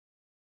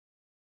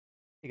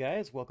Hey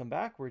guys, welcome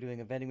back. We're doing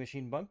a vending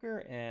machine bunker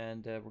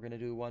and we're going to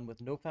do one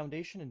with no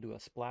foundation and do a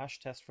splash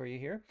test for you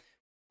here.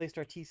 Placed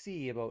our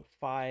TC about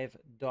 5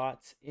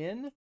 dots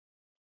in.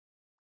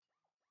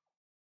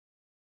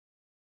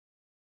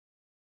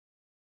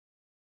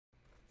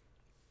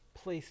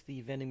 Place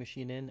the vending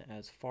machine in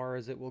as far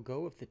as it will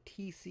go. If the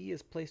TC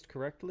is placed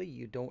correctly,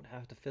 you don't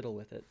have to fiddle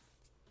with it.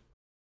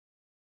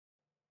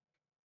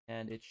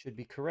 And it should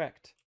be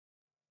correct.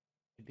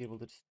 Should be able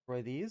to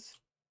destroy these.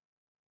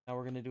 Now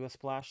we're going to do a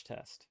splash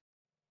test.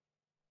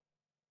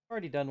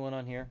 Already done one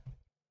on here.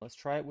 Let's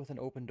try it with an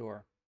open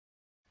door.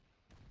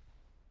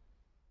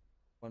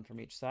 One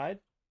from each side.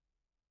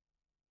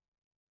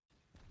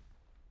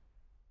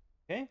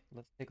 Okay,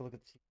 let's take a look at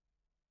the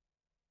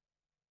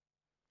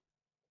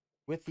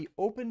with the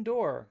open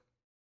door,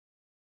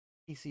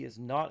 TC is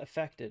not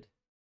affected.